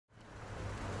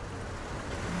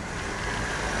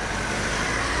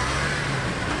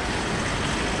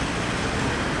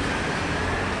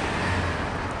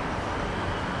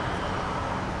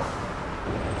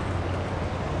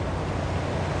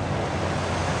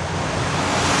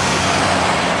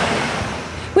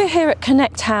here at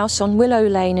Connect+House on Willow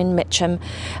Lane in Mitcham,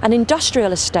 an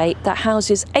industrial estate that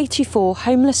houses 84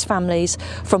 homeless families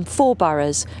from 4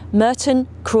 boroughs: Merton,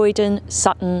 Croydon,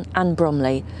 Sutton and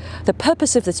Bromley. The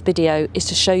purpose of this video is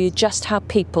to show you just how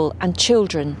people and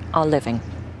children are living.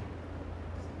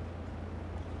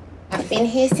 I've been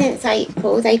here since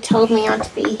April. They told me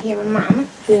I'd be here a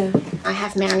month. Yeah. I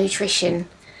have malnutrition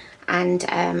and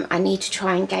I need to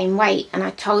try and gain weight, and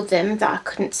I told them that I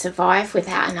couldn't survive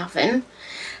without an oven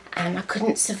and I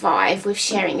couldn't survive with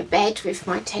sharing a bed with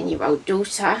my 10-year-old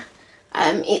daughter.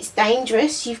 It's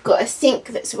dangerous. You've got a sink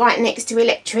that's right next to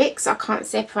electrics. I can't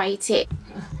separate it.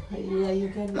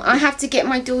 I have to get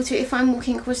my daughter, if I'm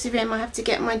walking across the room, I have to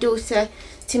get my daughter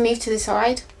to move to the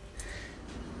side.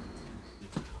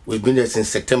 We've been there since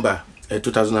September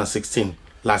 2016,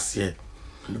 last year.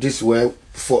 This is where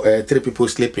 3 people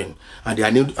sleeping, and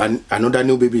another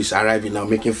new baby is arriving now,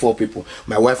 making 4 people.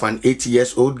 My wife, an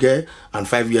 80-year-old girl and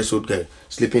 5-year-old girl,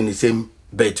 sleeping in the same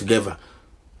bed together.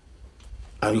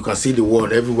 And you can see the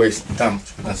wall everywhere is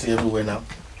stamped. You can see everywhere now,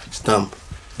 stamped.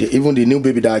 Even the new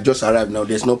baby that just arrived now,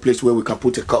 there's no place where we can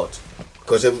put a cot,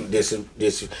 because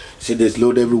there's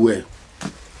load everywhere.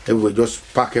 Everywhere,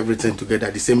 just pack everything together.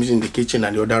 The same is in the kitchen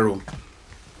and the other room.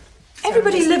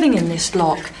 Everybody living in this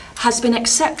block has been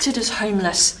accepted as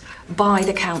homeless by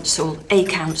the council, a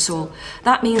council.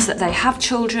 That means that they have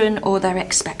children or they're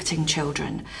expecting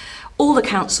children. All the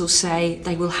councils say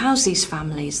they will house these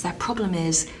families. Their problem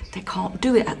is they can't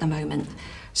do it at the moment.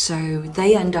 So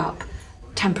they end up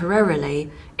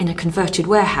temporarily in a converted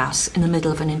warehouse in the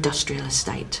middle of an industrial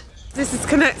estate. This is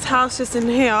Connect+House just in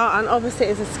here, and obviously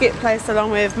it's a skip place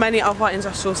along with many other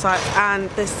industrial sites, and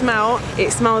the smell,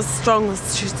 it smells strong as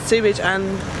sewage and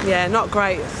yeah, not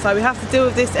great. So we have to deal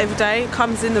with this every day. It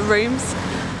comes in the rooms.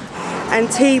 And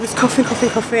he was coughing,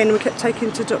 we kept taking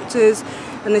him to doctors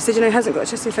and they said, you know, he hasn't got a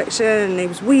chest infection, and he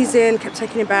was wheezing, kept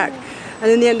taking him back.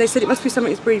 And in the end they said it must be something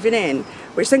he's breathing in,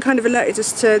 which then kind of alerted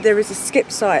us to there is a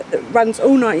skip site that runs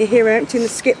all night. You hear him emptying the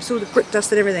skips, all the brick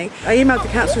dust and everything. I emailed the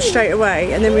council straight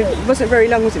away, and then it wasn't very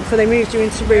long, was it, before they moved you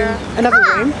into another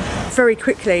room. Very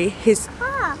quickly his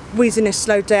wheeziness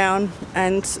slowed down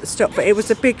and stopped, but it was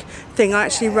a big thing. I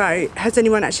actually wrote, has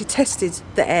anyone actually tested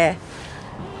the air?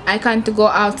 I can't go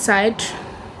outside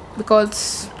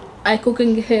because I'm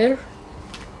cooking here.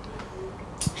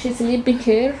 She's sleeping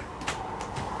here.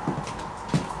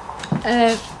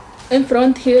 In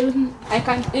front here, I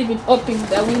can't even open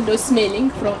the window, smelling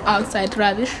from outside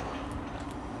rubbish.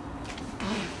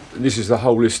 This is the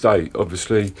whole estate.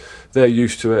 Obviously, they're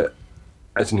used to it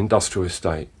as an industrial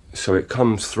estate, so it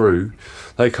comes through.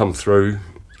 They come through,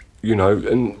 you know,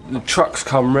 and the trucks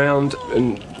come round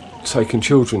and taking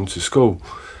children to school,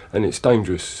 and it's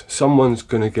dangerous. Someone's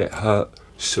going to get hurt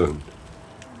soon.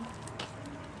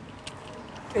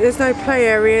 There's no play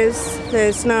areas,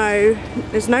 there's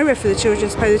nowhere for the children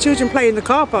to play. The children play in the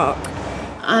car park.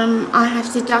 I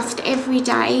have to dust every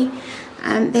day.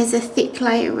 There's a thick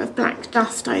layer of black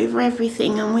dust over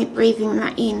everything, and we're breathing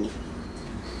that in.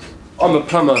 I'm a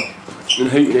plumber and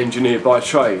heating engineer by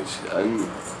trade, and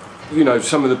you know,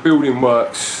 some of the building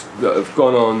works that have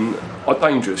gone on are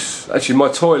dangerous. Actually, my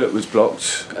toilet was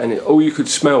blocked, and all you could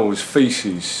smell was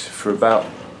faeces for about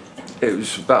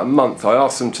a month. I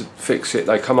asked them to fix it.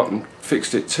 They come up and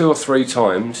fixed it 2 or 3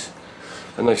 times,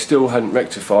 and they still hadn't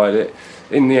rectified it.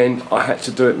 In the end, I had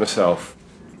to do it myself.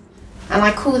 And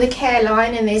I call the care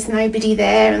line and there's nobody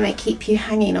there, and they keep you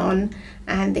hanging on,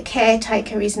 and the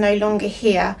caretaker is no longer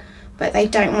here, but they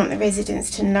don't want the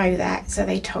residents to know that, so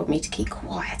they told me to keep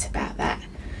quiet about that.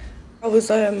 I was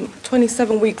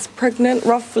 27 weeks pregnant,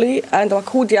 roughly, and I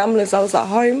called the ambulance. I was at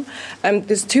home.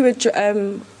 There's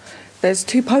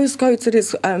 2 postcodes to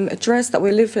this address that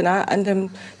we're living at, and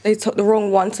they took the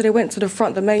wrong one, so they went to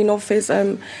the main office.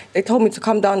 They told me to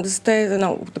come down the stairs, and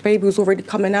the baby was already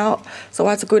coming out, so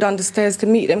I had to go down the stairs to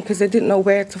meet them because they didn't know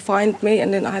where to find me,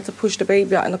 and then I had to push the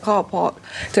baby out in the car park.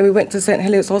 Then we went to St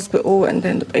Helens Hospital, and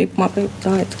then my baby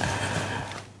died.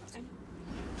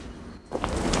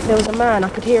 There was a man, I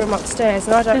could hear him upstairs,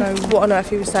 and I don't know what on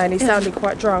earth he was saying. He sounded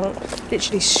quite drunk,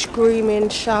 literally screaming,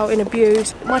 shouting,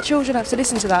 abuse. My children have to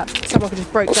listen to that. Someone could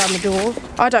just break down the door.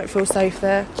 I don't feel safe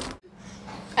there.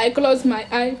 I close my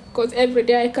eye because every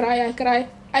day I cry.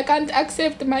 I can't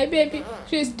accept my baby.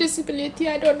 She's disability.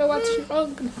 I don't know what's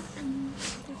wrong.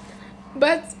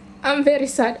 But I'm very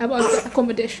sad about the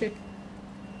accommodation.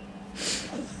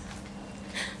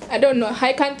 I don't know.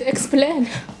 I can't explain.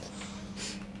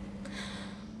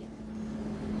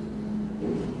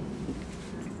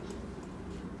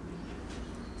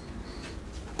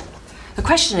 The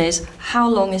question is, how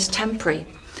long is temporary?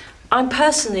 I'm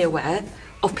personally aware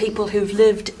of people who've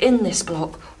lived in this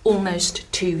block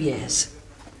almost 2 years.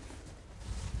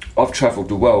 I've travelled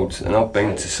the world and I've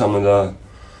been to some of the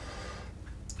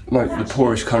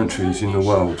poorest countries in the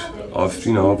world. I've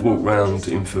walked around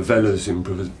in favelas in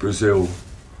Brazil,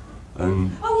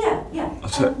 and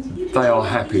they are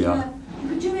happier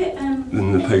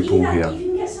than the people here.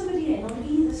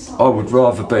 I would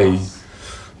rather be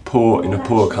poor in a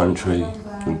poor country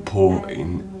than poor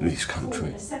in this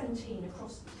country.